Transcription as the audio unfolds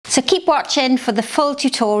So keep watching for the full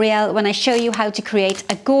tutorial when I show you how to create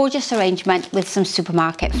a gorgeous arrangement with some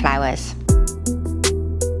supermarket flowers.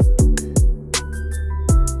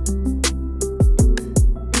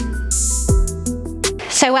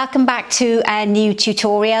 So welcome back to a new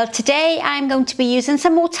tutorial. Today I'm going to be using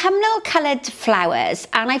some autumnal coloured flowers,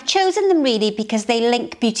 and I've chosen them really because they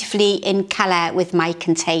link beautifully in colour with my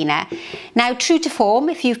container. Now, true to form,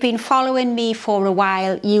 if you've been following me for a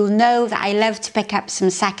while, you'll know that I love to pick up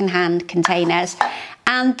some second-hand containers,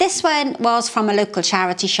 and this one was from a local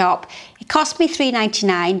charity shop. It cost me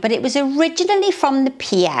 £3.99, but it was originally from the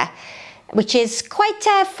Pier, which is quite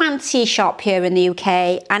a fancy shop here in the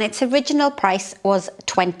UK, and its original price was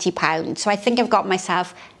 £20. So I think I've got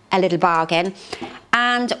myself a little bargain.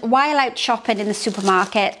 And while out shopping in the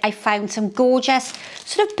supermarket, I found some gorgeous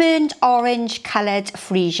sort of burnt orange coloured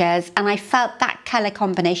freesias, and I felt that colour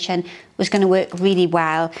combination was going to work really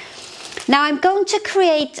well. Now I'm going to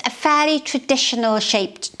create a fairly traditional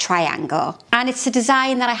shaped triangle, and it's a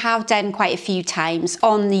design that I have done quite a few times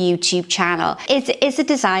on the YouTube channel. It is a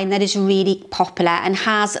design that is really popular and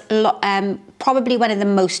has probably one of the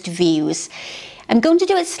most views. I'm going to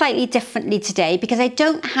do it slightly differently today because I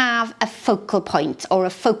don't have a focal point or a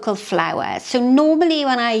focal flower. So normally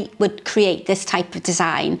when I would create this type of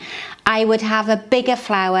design, I would have a bigger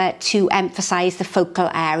flower to emphasize the focal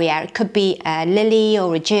area. It could be a lily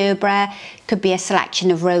or a gerbera, it could be a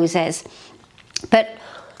selection of roses. But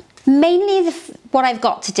mainly what I've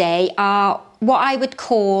got today are what I would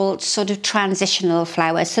call sort of transitional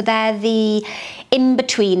flowers. So they're the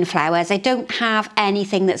in-between flowers. I don't have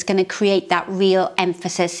anything that's going to create that real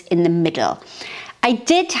emphasis in the middle. I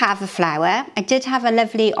did have a flower. I did have a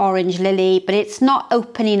lovely orange lily, but it's not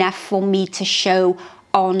open enough for me to show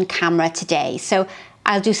on camera today. So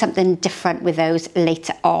I'll do something different with those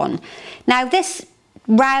later on. Now this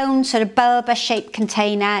round sort of bulbous shaped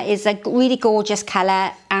container is a really gorgeous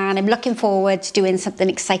colour, and I'm looking forward to doing something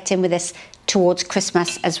exciting with this towards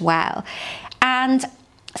Christmas as well. And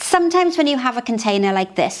sometimes when you have a container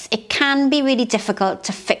like this, it can be really difficult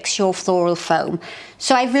to fix your floral foam.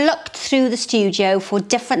 So I've looked through the studio for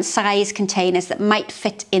different size containers that might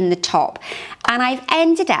fit in the top, and I've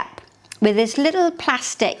ended up with this little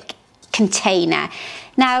plastic container.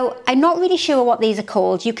 Now, I'm not really sure what these are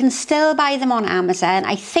called. You can still buy them on Amazon.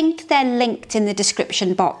 I think they're linked in the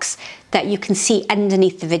description box that you can see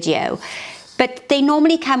underneath the video. But they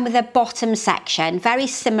normally come with a bottom section, very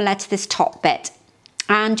similar to this top bit.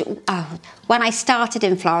 And when I started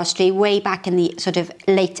in floristry way back in the sort of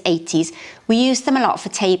late 80s, we used them a lot for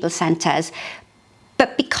table centres.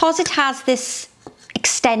 But because it has this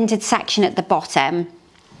extended section at the bottom,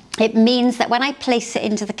 it means that when I place it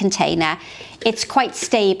into the container, it's quite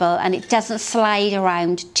stable and it doesn't slide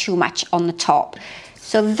around too much on the top.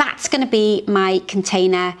 So that's going to be my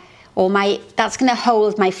container, or that's going to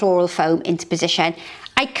hold my floral foam into position.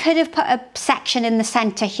 I could have put a section in the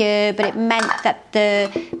centre here, but it meant that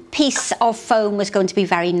the piece of foam was going to be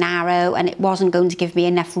very narrow and it wasn't going to give me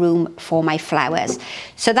enough room for my flowers.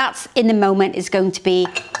 So that's, in the moment, is going to be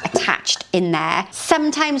attached in there.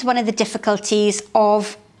 Sometimes one of the difficulties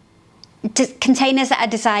of containers that are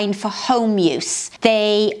designed for home use,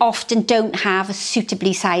 they often don't have a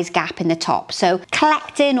suitably sized gap in the top. So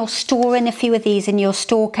collecting or storing a few of these in your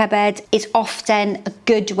store cupboard is often a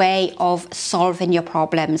good way of solving your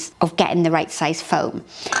problems of getting the right size foam.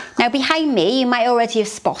 Now behind me, you might already have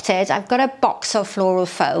spotted, I've got a box of floral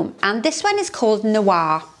foam, and this one is called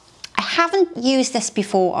Noir. I haven't used this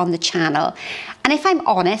before on the channel, and if I'm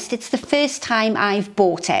honest, it's the first time I've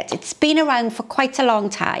bought it. It's been around for quite a long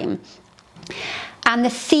time. And the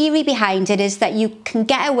theory behind it is that you can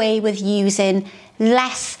get away with using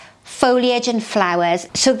less foliage and flowers,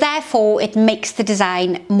 so therefore it makes the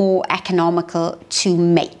design more economical to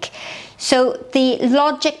make. So the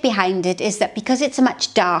logic behind it is that because it's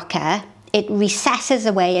much darker, it recesses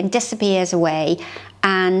away and disappears away,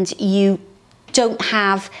 and you don't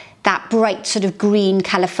have that bright sort of green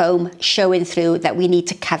colour foam showing through that we need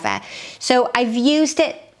to cover. So I've used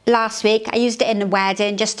it last week. I used it in a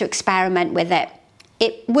wedding just to experiment with it.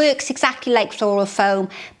 It works exactly like floral foam,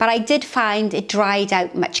 but I did find it dried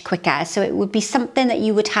out much quicker, so it would be something that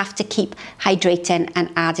you would have to keep hydrating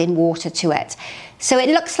and adding water to it. So it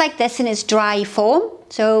looks like this in its dry form,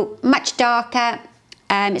 so much darker.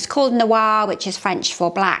 It's called Noir, which is French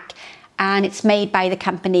for black, and it's made by the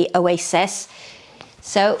company Oasis.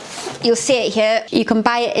 So you'll see it here. You can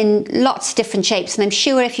buy it in lots of different shapes, and I'm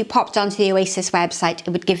sure if you popped onto the Oasis website, it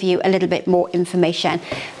would give you a little bit more information.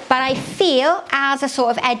 But I feel as a sort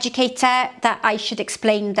of educator that I should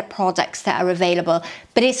explain the products that are available.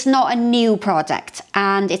 But it's not a new product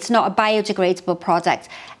and it's not a biodegradable product.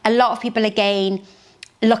 A lot of people again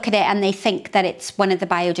look at it and they think that it's one of the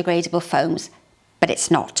biodegradable foams, but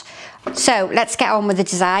it's not. So let's get on with the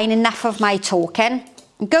design. Enough of my talking.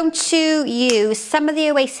 I'm going to use some of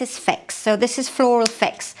the Oasis Fix. So this is Floral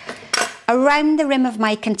Fix around the rim of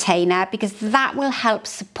my container because that will help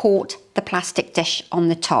support the plastic dish on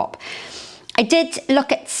the top. I did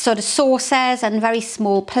look at sort of saucers and very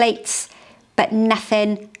small plates, but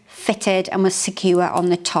nothing fitted and was secure on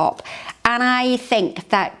the top. And I think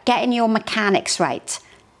that getting your mechanics right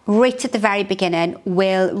at the very beginning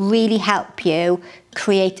will really help you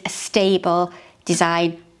create a stable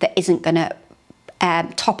design that isn't going to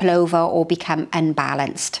topple over or become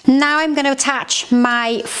unbalanced. Now I'm going to attach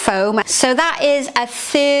my foam. So that is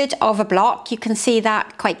 1/3 of a block. You can see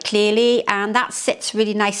that quite clearly, and that sits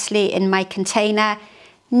really nicely in my container.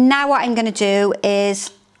 Now what I'm going to do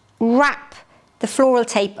is wrap the floral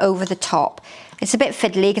tape over the top. It's a bit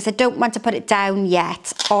fiddly because I don't want to put it down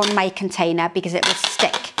yet on my container because it will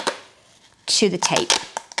stick to the tape.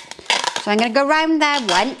 So I'm going to go around there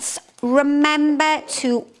once. Remember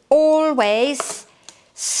to always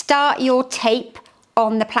start your tape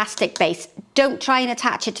on the plastic base. Don't try and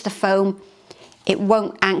attach it to the foam. It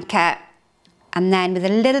won't anchor. And then with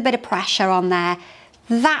a little bit of pressure on there,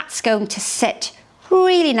 that's going to sit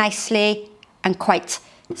really nicely and quite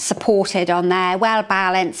supported on there, well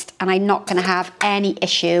balanced, and I'm not going to have any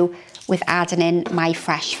issue with adding in my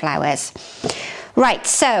fresh flowers. Right,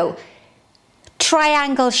 so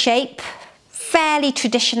triangle shape, fairly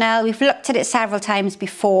traditional. We've looked at it several times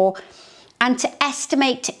before. And to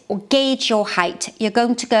estimate or gauge your height, you're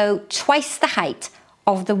going to go twice the height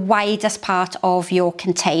of the widest part of your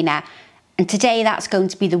container. And today that's going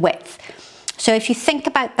to be the width. So if you think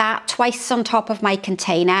about that, twice on top of my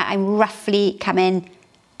container, I'm roughly coming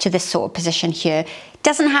to this sort of position here. It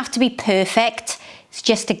doesn't have to be perfect. It's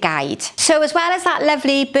just a guide. So as well as that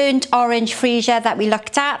lovely burnt orange freesia that we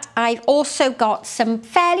looked at, I've also got some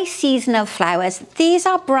fairly seasonal flowers. These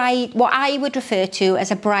are what I would refer to as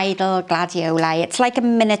a bridal gladioli. It's like a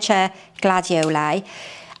miniature gladioli.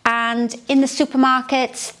 And in the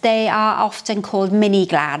supermarkets, they are often called mini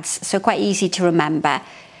glads, so quite easy to remember.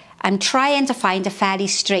 I'm trying to find a fairly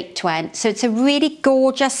straight one. So it's a really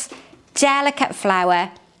gorgeous, delicate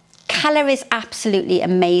flower. Colour is absolutely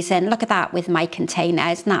amazing. Look at that with my container,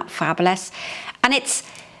 isn't that fabulous? And it's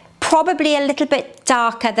probably a little bit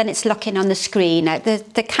darker than it's looking on the screen.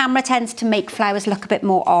 The camera tends to make flowers look a bit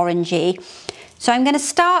more orangey. So I'm going to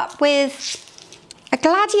start with a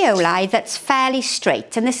gladioli that's fairly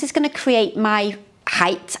straight, and this is going to create my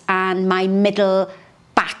height and my middle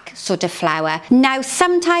back sort of flower. Now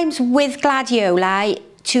sometimes with gladioli,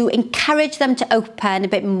 to encourage them to open a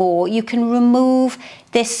bit more, you can remove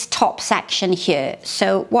this top section here.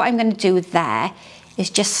 So what I'm going to do there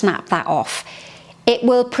is just snap that off. It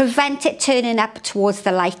will prevent it turning up towards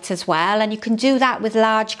the light as well, and you can do that with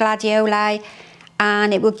large gladioli,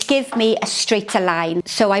 and it will give me a straighter line.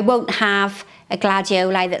 So I won't have a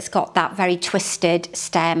gladioli that's got that very twisted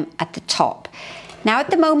stem at the top. Now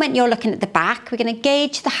at the moment you're looking at the back, we're going to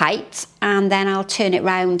gauge the height and then I'll turn it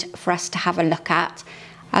round for us to have a look at.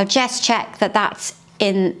 I'll just check that that's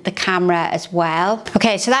in the camera as well.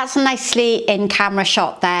 Okay, so that's a nicely in camera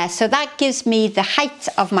shot there. So that gives me the height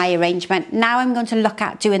of my arrangement. Now I'm going to look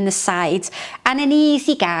at doing the sides, and an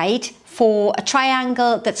easy guide for a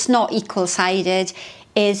triangle that's not equal sided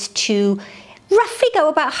is to roughly go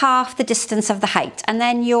about half the distance of the height, and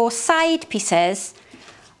then your side pieces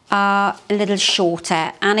are a little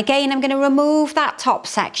shorter. And again, I'm going to remove that top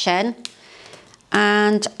section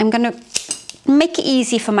and I'm going to make it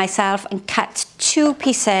easy for myself and cut 2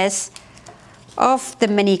 pieces of the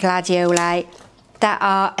mini gladioli that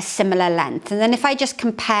are a similar length. And then if I just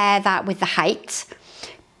compare that with the height,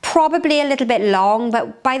 probably a little bit long,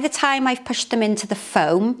 but by the time I've pushed them into the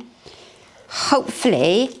foam,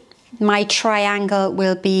 hopefully my triangle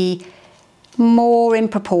will be more in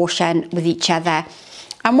proportion with each other.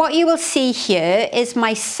 And what you will see here is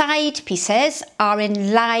my side pieces are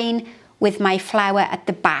in line with my flower at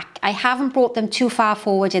the back. I haven't brought them too far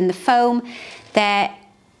forward in the foam. They're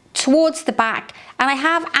towards the back, and I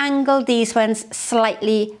have angled these ones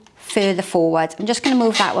slightly further forward. I'm just going to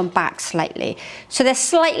move that one back slightly. So they're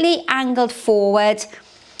slightly angled forward,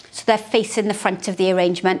 so they're facing the front of the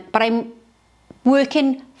arrangement, but I'm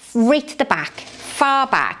working right at the back, far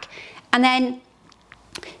back. And then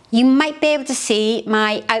you might be able to see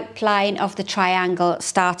my outline of the triangle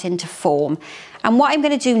starting to form. And what I'm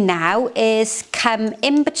going to do now is come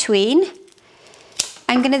in between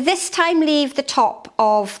I'm going to this time leave the top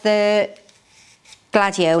of the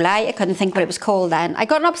Gladioli. I couldn't think what it was called then. I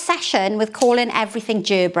got an obsession with calling everything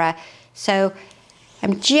gerbera. So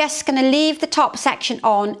I'm just going to leave the top section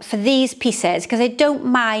on for these pieces because I don't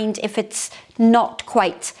mind if it's not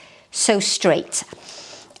quite so straight.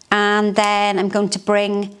 And then I'm going to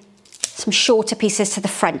bring some shorter pieces to the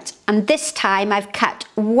front. And this time I've cut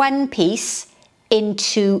one piece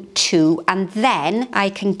into two, and then I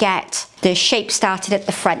can get the shape started at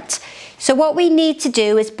the front. So what we need to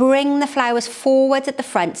do is bring the flowers forward at the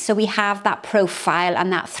front so we have that profile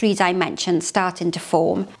and that 3 dimensions starting to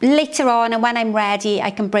form. Later on, and when I'm ready,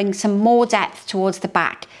 I can bring some more depth towards the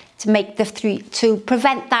back to make to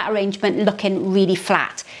prevent that arrangement looking really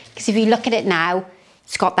flat. Because if you look at it now,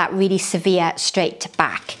 it's got that really severe straight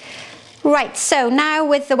back. Right, so now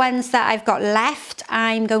with the ones that I've got left,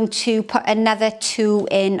 I'm going to put another 2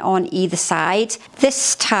 in on either side.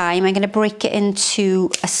 This time I'm going to break it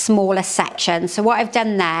into a smaller section. So what I've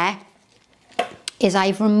done there is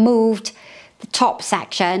I've removed the top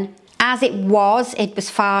section. As it was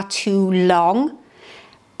far too long,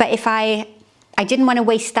 but if I didn't want to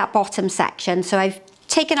waste that bottom section, so I've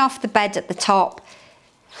taken off the bed at the top.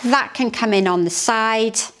 That can come in on the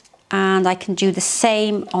side. And I can do the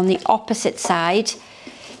same on the opposite side.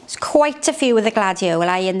 There's quite a few of the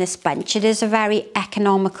Gladioli in this bunch. It is a very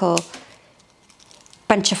economical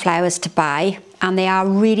bunch of flowers to buy, and they are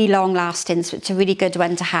really long lasting, so it's a really good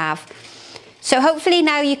one to have. So hopefully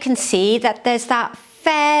now you can see that there's that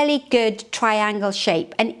fairly good triangle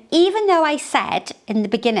shape. And even though I said in the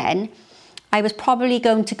beginning I was probably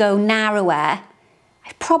going to go narrower,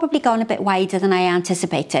 I've probably gone a bit wider than I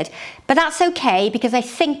anticipated, but that's okay because I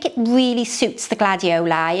think it really suits the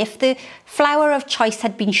Gladioli. If the flower of choice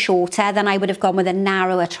had been shorter, then I would have gone with a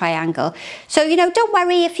narrower triangle. So, you know, don't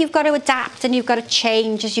worry if you've got to adapt and you've got to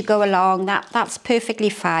change as you go along, that's perfectly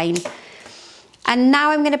fine. And now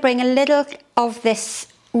I'm going to bring a little of this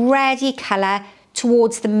reddy colour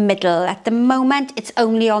towards the middle. At the moment, it's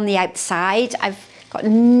only on the outside. I've got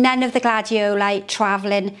none of the Gladioli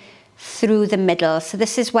travelling through the middle. So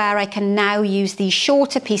this is where I can now use these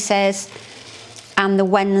shorter pieces and the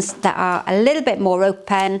ones that are a little bit more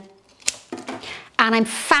open. And I'm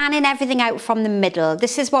fanning everything out from the middle.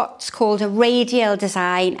 This is what's called a radial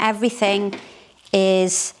design. Everything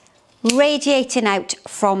is radiating out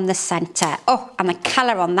from the centre. Oh, and the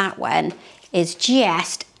colour on that one is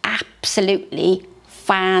just absolutely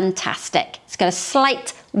fantastic. It's got a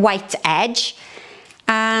slight white edge,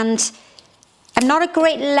 and I'm not a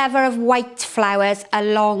great lover of white flowers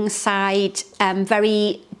alongside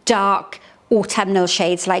very dark autumnal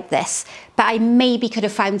shades like this, but I maybe could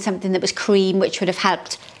have found something that was cream which would have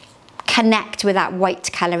helped connect with that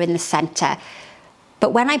white colour in the centre.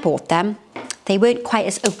 But when I bought them, they weren't quite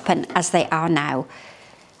as open as they are now.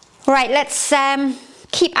 Right, let's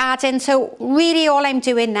keep adding. So really all I'm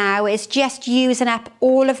doing now is just using up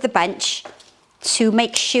all of the bunch to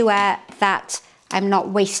make sure that I'm not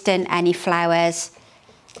wasting any flowers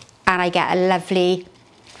and I get a lovely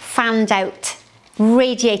fanned out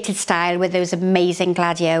radiated style with those amazing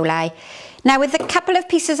Gladioli. Now with the couple of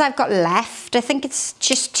pieces I've got left, I think it's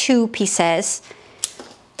just 2 pieces,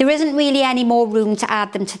 there isn't really any more room to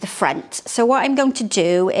add them to the front. So what I'm going to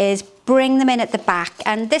do is bring them in at the back,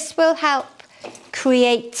 and this will help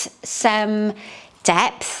create some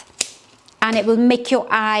depth and it will make your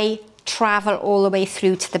eye travel all the way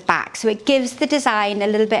through to the back. So it gives the design a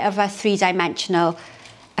little bit of a 3-dimensional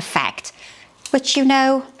effect, which you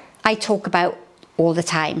know I talk about all the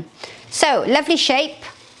time. So lovely shape,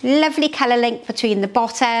 lovely colour link between the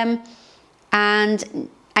bottom, and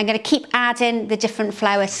I'm going to keep adding the different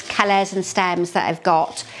flower colours and stems that I've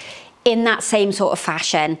got in that same sort of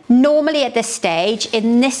fashion. Normally at this stage,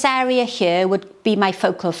 in this area here would be my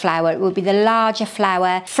focal flower. It would be the larger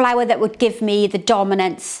flower that would give me the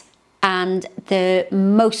dominance and the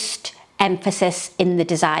most emphasis in the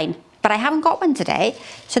design. But I haven't got one today,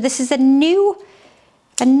 so this is a new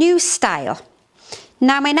style.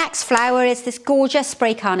 Now my next flower is this gorgeous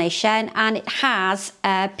spray carnation, and it has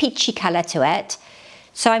a peachy colour to it.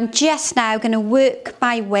 So I'm just now going to work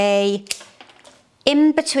my way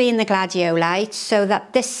in between the Gladioli so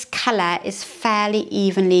that this colour is fairly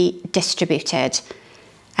evenly distributed.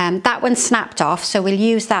 That one snapped off, so we'll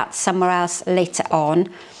use that somewhere else later on.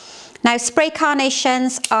 Now spray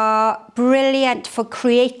carnations are brilliant for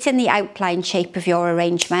creating the outline shape of your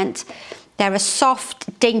arrangement. They're a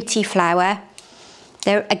soft, dainty flower.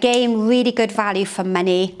 They're again really good value for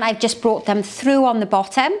money. I've just brought them through on the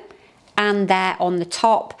bottom and there on the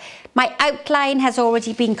top. My outline has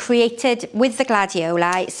already been created with the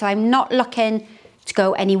Gladioli, so I'm not looking to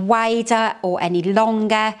go any wider or any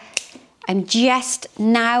longer. I'm just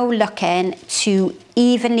now looking to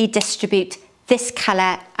evenly distribute this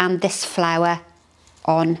colour and this flower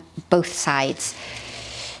on both sides.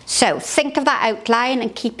 So think of that outline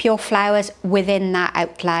and keep your flowers within that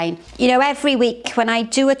outline. You know, every week when I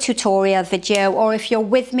do a tutorial video, or if you're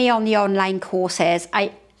with me on the online courses,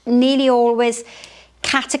 I nearly always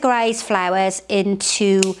categorise flowers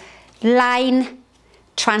into line,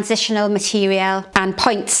 transitional material, and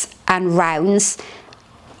points and rounds.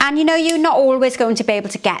 And you know, you're not always going to be able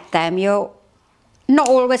to get them. You're not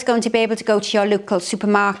always going to be able to go to your local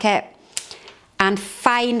supermarket and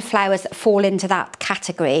find flowers that fall into that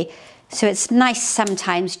category. So it's nice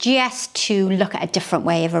sometimes just to look at a different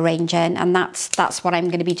way of arranging, and that's what I'm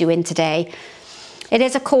going to be doing today. It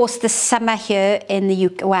is, of course, the summer here in the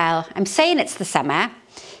UK. Well, I'm saying it's the summer.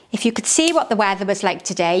 If you could see what the weather was like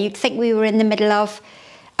today, you'd think we were in the middle of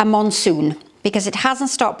a monsoon, because it hasn't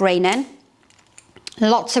stopped raining.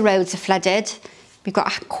 Lots of roads are flooded. We've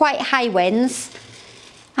got quite high winds,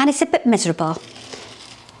 and it's a bit miserable.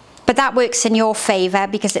 But that works in your favour,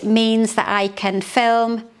 because it means that I can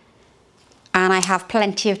film and I have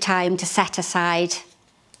plenty of time to set aside.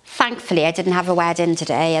 Thankfully, I didn't have a wedding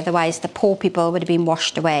today, otherwise the poor people would have been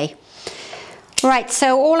washed away. Right,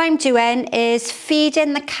 so all I'm doing is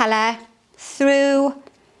feeding the colour through,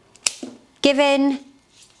 giving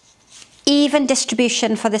even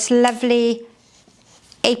distribution for this lovely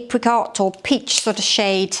apricot or peach sort of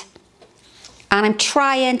shade, and I'm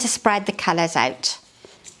trying to spread the colours out.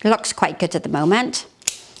 It looks quite good at the moment.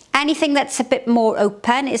 Anything that's a bit more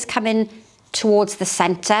open is coming towards the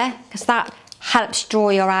centre, because that helps draw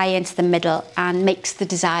your eye into the middle and makes the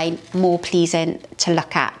design more pleasing to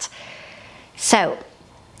look at. So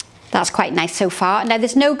that's quite nice so far. Now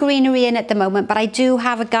there's no greenery in at the moment, but I do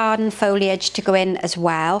have a garden foliage to go in as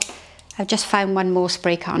well. I've just found one more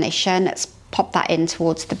spray carnation. Let's pop that in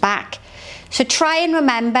towards the back. So try and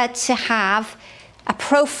remember to have a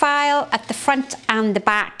profile at the front and the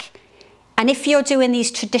back, and if you're doing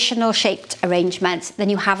these traditional shaped arrangements, then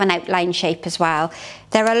you have an outline shape as well.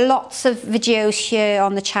 There are lots of videos here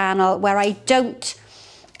on the channel where I don't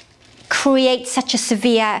create such a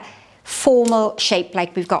severe formal shape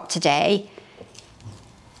like we've got today,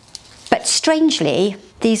 but strangely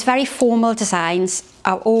these very formal designs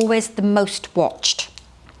are always the most watched.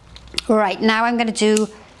 Right, now I'm going to do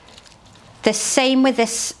the same with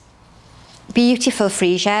this beautiful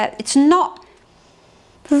Freesia. It's not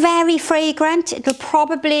very fragrant. It'll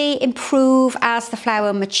probably improve as the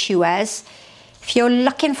flower matures. If you're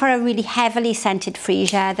looking for a really heavily scented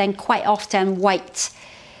Freesia, then quite often white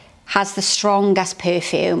has the strongest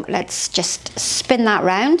perfume. Let's just spin that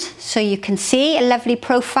round so you can see a lovely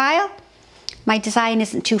profile. My design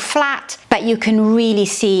isn't too flat, but you can really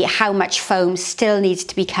see how much foam still needs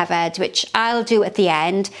to be covered, which I'll do at the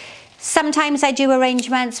end. Sometimes I do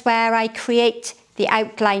arrangements where I create the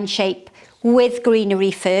outline shape with greenery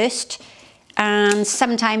first, and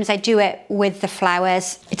sometimes I do it with the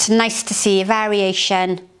flowers. It's nice to see a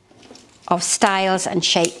variation of styles and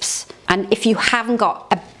shapes, and if you haven't got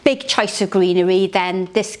a big choice of greenery, then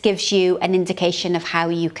this gives you an indication of how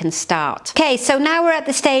you can start. Okay, so now we're at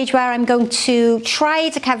the stage where I'm going to try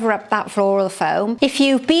to cover up that floral foam. If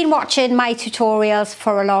you've been watching my tutorials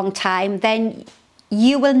for a long time, then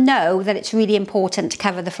you will know that it's really important to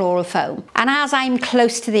cover the floral foam. And as I'm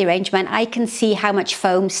close to the arrangement, I can see how much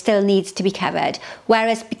foam still needs to be covered.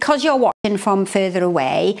 Whereas because you're watching from further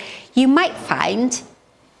away, you might find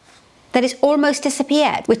that it's almost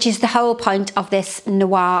disappeared, which is the whole point of this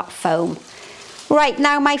noir foam. Right,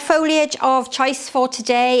 now my foliage of choice for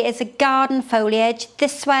today is a garden foliage.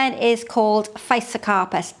 This one is called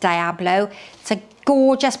Physocarpus diablo. It's a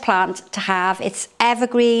gorgeous plant to have. It's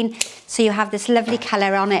evergreen, so you have this lovely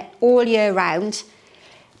colour on it all year round.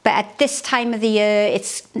 But at this time of the year,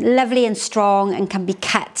 it's lovely and strong and can be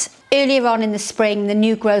cut. Earlier on in the spring, the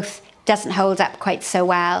new growth doesn't hold up quite so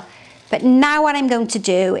well. But now what I'm going to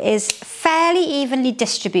do is fairly evenly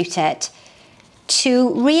distribute it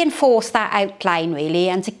to reinforce that outline really,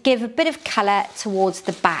 and to give a bit of colour towards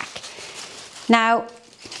the back. Now,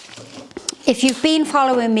 if you've been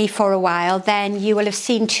following me for a while, then you will have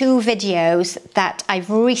seen two videos that I've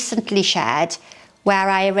recently shared where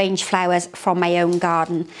I arrange flowers from my own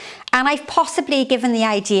garden. And I've possibly given the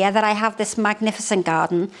idea that I have this magnificent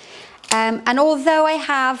garden. And although I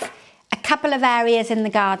have a couple of areas in the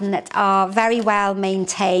garden that are very well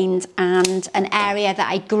maintained and an area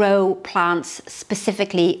that I grow plants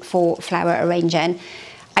specifically for flower arranging,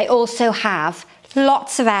 I also have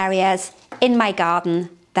lots of areas in my garden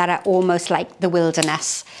that are almost like the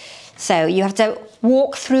wilderness. So you have to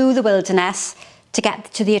walk through the wilderness to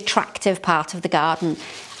get to the attractive part of the garden.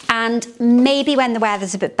 And maybe when the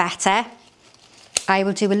weather's a bit better, I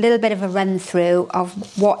will do a little bit of a run through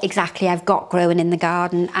of what exactly I've got growing in the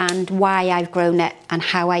garden and why I've grown it and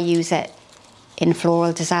how I use it in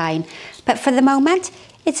floral design. But for the moment,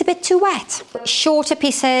 it's a bit too wet. Shorter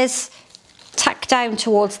pieces tuck down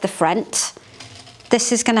towards the front.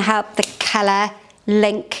 This is going to help the colour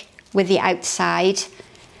link with the outside.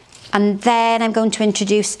 And then I'm going to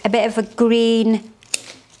introduce a bit of a green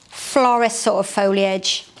florist sort of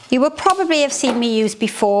foliage. You will probably have seen me use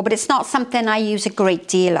before, but it's not something I use a great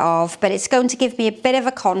deal of, but it's going to give me a bit of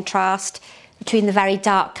a contrast between the very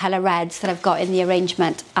dark colour reds that I've got in the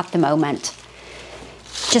arrangement at the moment.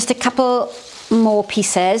 Just a couple more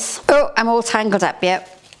pieces. Oh, I'm all tangled up here.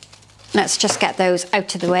 Let's just get those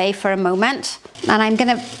out of the way for a moment. And I'm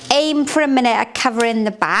going to aim for a minute at covering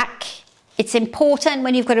the back. It's important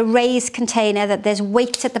when you've got a raised container that there's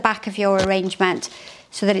weight at the back of your arrangement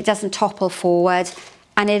so that it doesn't topple forward.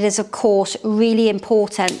 And it is, of course, really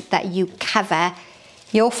important that you cover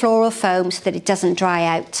your floral foam so that it doesn't dry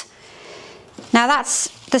out. Now that's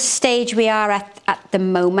the stage we are at the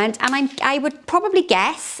moment, and I would probably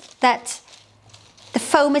guess that the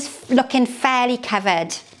foam is looking fairly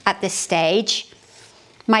covered at this stage.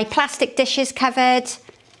 My plastic dish is covered.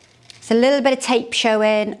 There's a little bit of tape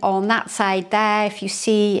showing on that side there, if you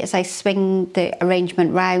see as I swing the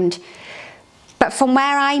arrangement round. But from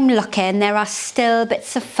where I'm looking, there are still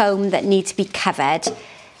bits of foam that need to be covered.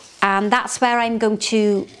 And that's where I'm going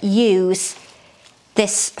to use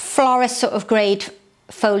this florist sort of grade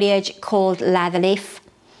foliage called Leatherleaf.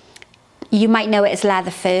 You might know it as leather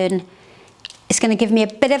fern. It's going to give me a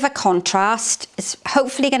bit of a contrast. It's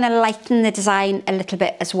hopefully going to lighten the design a little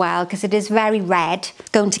bit as well, because it is very red. It's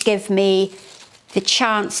going to give me the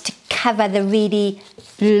chance to cover the really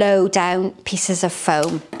low down pieces of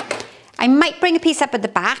foam. I might bring a piece up at the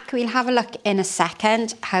back. We'll have a look in a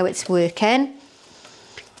second how it's working.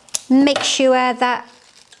 Make sure that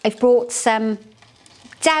I've brought some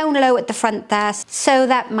down low at the front there so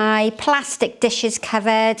that my plastic dish is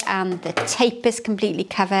covered and the tape is completely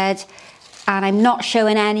covered, and I'm not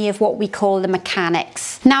showing any of what we call the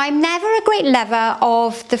mechanics. Now, I'm never a great lover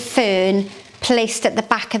of the fern placed at the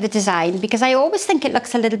back of the design because I always think it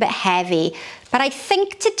looks a little bit heavy, but I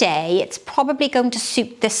think today it's probably going to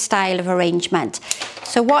suit this style of arrangement.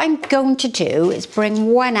 So what I'm going to do is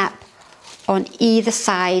bring one up on either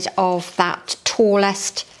side of that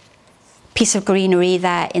tallest piece of greenery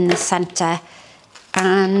there in the centre,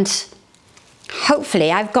 and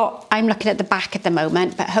hopefully I'm looking at the back at the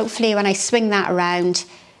moment, but hopefully when I swing that around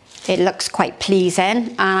it looks quite pleasing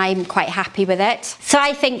and I'm quite happy with it. So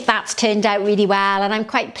I think that's turned out really well, and I'm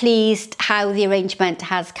quite pleased how the arrangement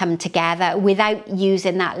has come together without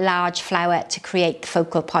using that large flower to create the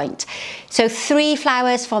focal point. So 3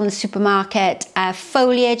 flowers from the supermarket,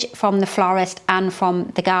 foliage from the florist and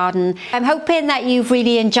from the garden. I'm hoping that you've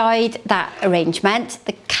really enjoyed that arrangement.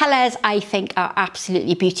 The colours I think are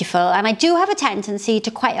absolutely beautiful, and I do have a tendency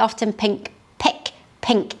to quite often pick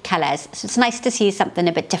pink colours, so it's nice to see something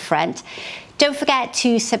a bit different. Don't forget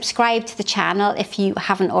to subscribe to the channel if you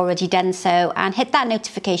haven't already done so, and hit that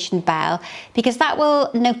notification bell because that will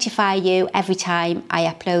notify you every time I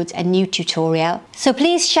upload a new tutorial. So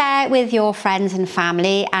please share with your friends and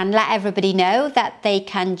family and let everybody know that they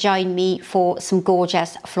can join me for some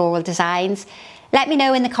gorgeous floral designs. Let me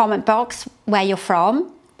know in the comment box where you're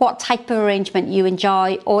from, what type of arrangement you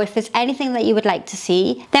enjoy, or if there's anything that you would like to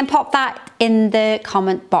see, then pop that in the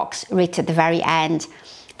comment box right at the very end.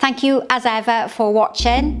 Thank you as ever for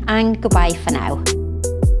watching, and goodbye for now.